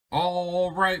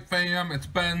All right, fam, it's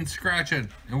BeenScratching,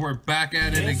 and we're back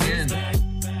at it again.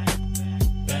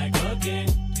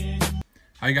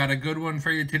 I got a good one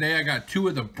for you today. I got two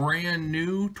of the brand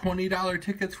new $20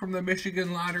 tickets from the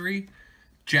Michigan Lottery,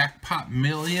 Jackpot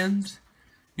Millions.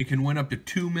 You can win up to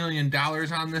 $2 million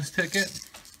on this ticket.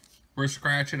 We're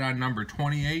scratching on number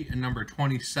 28 and number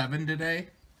 27 today.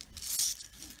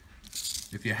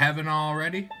 If you haven't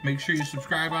already, make sure you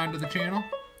subscribe onto the channel.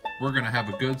 We're going to have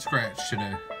a good scratch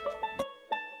today.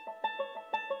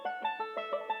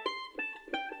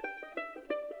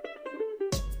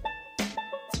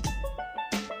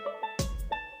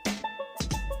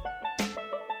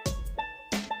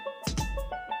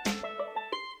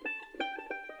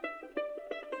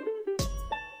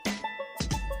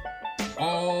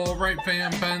 All right,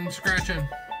 fam, BeenScratching.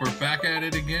 We're back at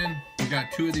it again. We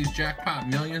got two of these Jackpot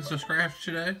Millions to scratch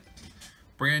today.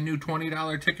 Brand new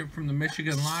 $20 ticket from the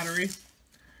Michigan Lottery.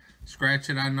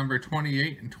 Scratch it on number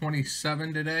 28 and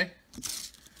 27 today.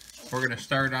 We're going to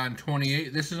start on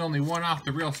 28. This is only one off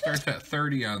the reel. Starts at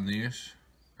 30 on these.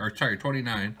 Or, sorry,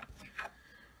 29.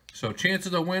 So,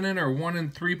 chances of winning are 1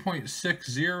 in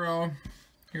 3.60.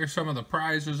 Here's some of the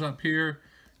prizes up here.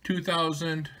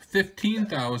 2,000,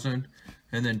 15,000,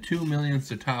 and then 2 million's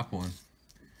the top one.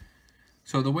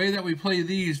 So the way that we play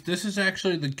these, this is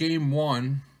actually the game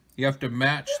one. You have to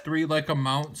match 3 like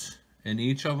amounts in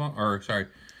each of them, or sorry,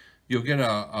 you'll get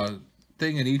a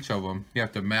thing in each of them. You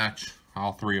have to match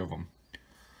all 3 of them.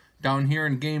 Down here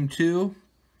in game 2,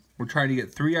 we're trying to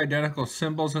get 3 identical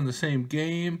symbols in the same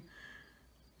game.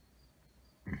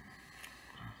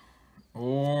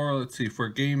 Or let's see, for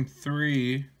game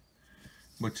 3,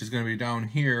 which is going to be down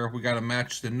here, we got to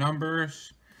match the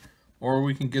numbers, or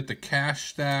we can get the cash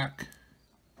stack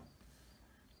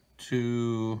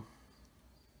to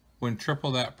win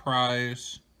triple that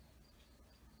prize.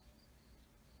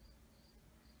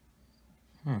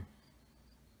 And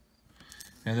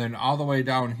then all the way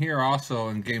down here also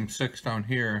in game 6 down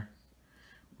here,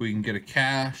 we can get a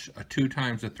cash, a 2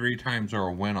 times, a 3 times, or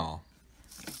a win all.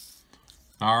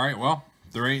 Alright, well,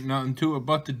 there ain't nothing to it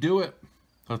but to do it.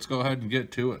 Let's go ahead and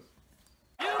get to it.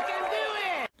 You can do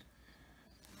it!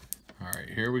 Alright,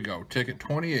 here we go. Ticket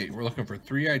 28. We're looking for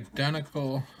 3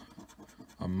 identical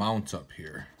amounts up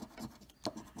here.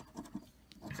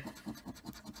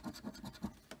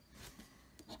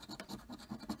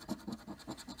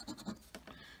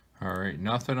 Alright,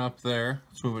 nothing up there.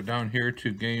 Let's move it down here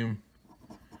to game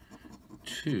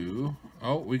 2.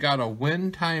 Oh, we got a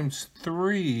win times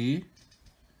 3.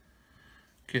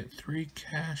 Get 3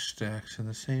 cash stacks in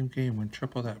the same game, win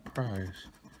triple that prize.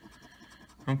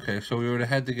 Okay, so we would have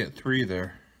had to get 3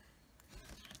 there.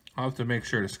 I'll have to make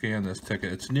sure to scan this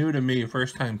ticket. It's new to me,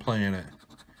 first time playing it.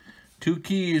 2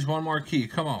 keys, 1 more key.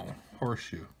 Come on,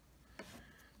 horseshoe.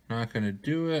 Not gonna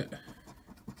do it.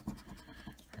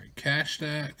 Alright, cash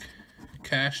stack.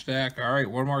 Cash stack. Alright,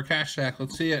 1 more cash stack.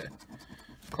 Let's see it.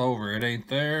 Clover, it ain't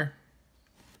there.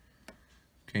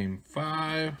 Game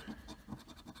 5.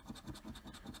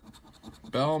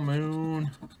 Bell,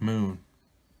 moon, moon.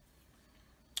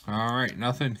 Alright,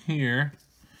 nothing here.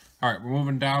 Alright, we're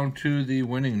moving down to the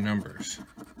winning numbers.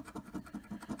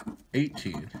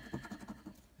 18,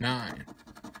 9,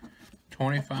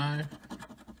 25,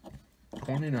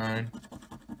 29,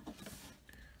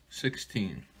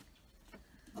 16,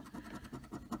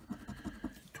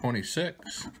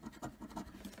 26,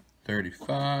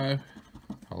 35,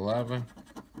 11,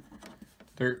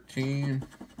 13,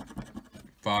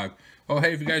 5. Oh,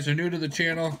 hey, if you guys are new to the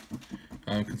channel,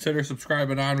 consider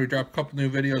subscribing on. We drop a couple new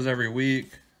videos every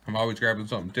week. I'm always grabbing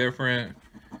something different.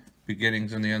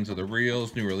 Beginnings and the ends of the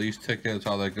reels, new release tickets,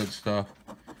 all that good stuff.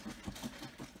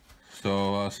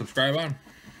 So, subscribe on.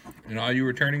 And all you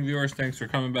returning viewers, thanks for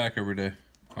coming back every day.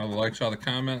 All the likes, all the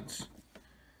comments.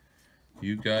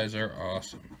 You guys are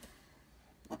awesome.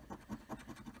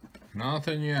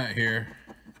 Nothing yet here.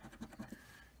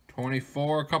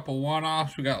 24, a couple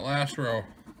one-offs. We got last row.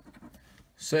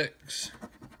 6,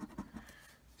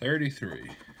 33,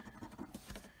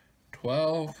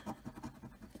 12,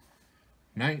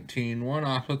 19, 1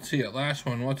 off. Let's see it. Last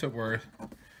one, what's it worth?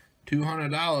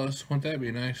 $200. Wouldn't that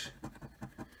be nice?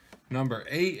 Number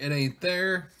 8, it ain't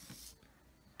there.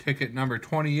 Ticket number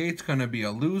 28 is going to be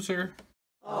a loser.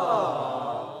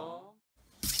 Aww.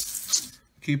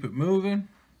 Keep it moving.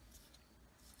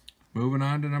 Moving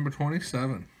on to number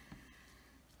 27.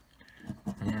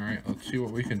 Alright, let's see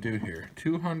what we can do here.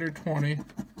 220,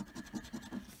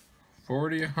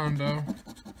 40 a hundo,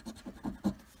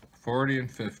 40 and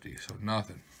 50, so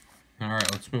nothing. Alright,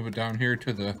 let's move it down here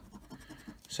to the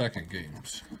second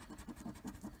games.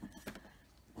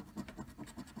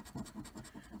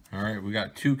 All All right, we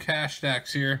got 2 cash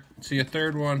stacks here. See a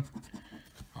third one.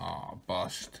 Oh,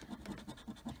 bust.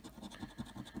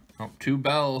 Oh, 2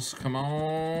 bells. Come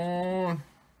on.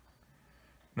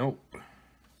 Nope.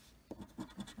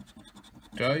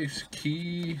 Dice,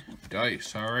 key,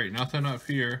 dice. All right, nothing up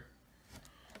here.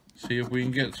 See if we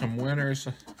can get some winners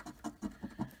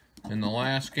in the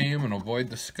last game and avoid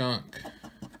the skunk.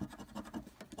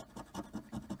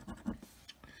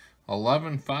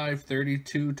 11, 5,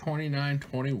 32, 29,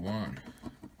 21.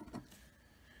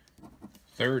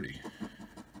 30.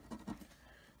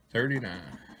 39.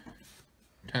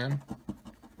 10.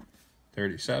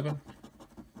 37.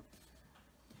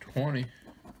 20.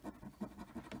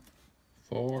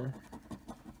 4.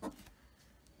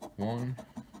 1.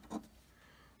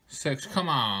 6. Come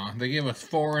on. They gave us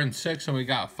 4 and 6 and we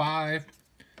got 5.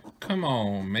 Come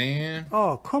on, man.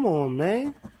 Oh, come on,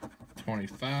 man.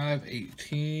 25,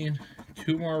 18,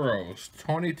 2 more rows.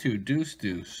 22, deuce,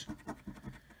 deuce.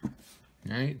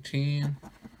 19,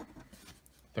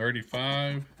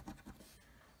 35,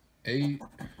 8,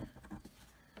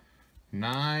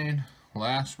 9,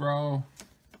 last row.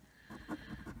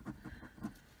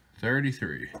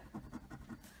 33,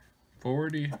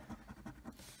 40,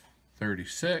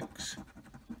 36,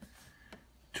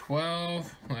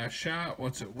 12, last shot,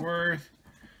 what's it worth?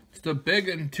 It's the big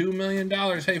one, $2 million.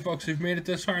 Hey folks, if you've made it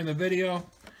this far in the video,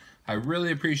 I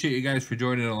really appreciate you guys for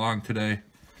joining along today.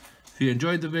 If you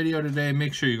enjoyed the video today,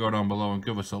 make sure you go down below and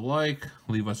give us a like,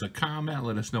 leave us a comment,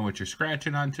 let us know what you're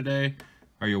scratching on today.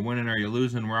 Are you winning, are you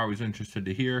losing? We're always interested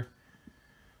to hear.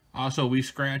 Also, we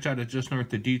scratch out of just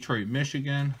north of Detroit,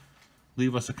 Michigan.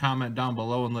 Leave us a comment down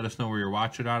below and let us know where you're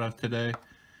watching out of today.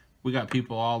 We got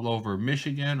people all over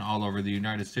Michigan, all over the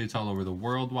United States, all over the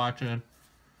world watching.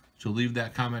 So leave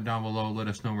that comment down below. Let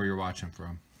us know where you're watching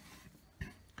from.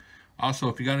 Also,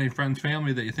 if you got any friends,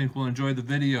 family that you think will enjoy the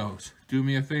videos, do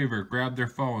me a favor, grab their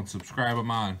phone, subscribe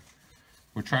them on.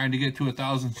 We're trying to get to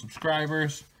 1,000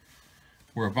 subscribers.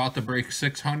 We're about to break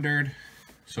 600,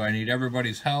 so I need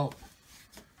everybody's help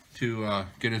to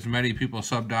get as many people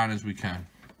subbed on as we can.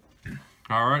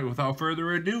 All right, without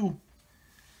further ado,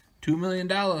 $2 million.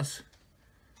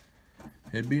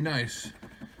 It'd be nice.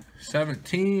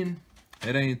 17.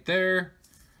 It ain't there.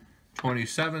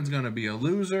 27's going to be a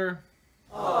loser.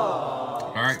 Aww.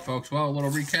 All right, folks. Well, a little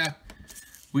recap.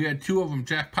 We had 2 of them,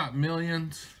 Jackpot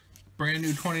Millions. Brand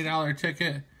new $20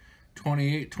 ticket.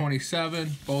 28,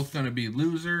 27. Both going to be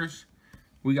losers.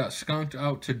 We got skunked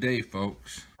out today,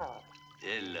 folks.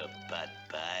 Hello,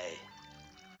 bye-bye.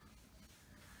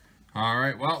 All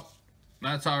right, well,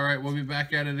 that's all right. We'll be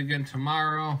back at it again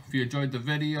tomorrow. If you enjoyed the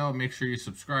video, make sure you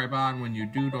subscribe on. When you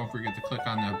do, don't forget to click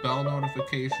on that bell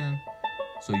notification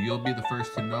so you'll be the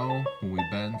first to know when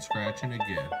we've been scratching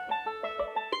again.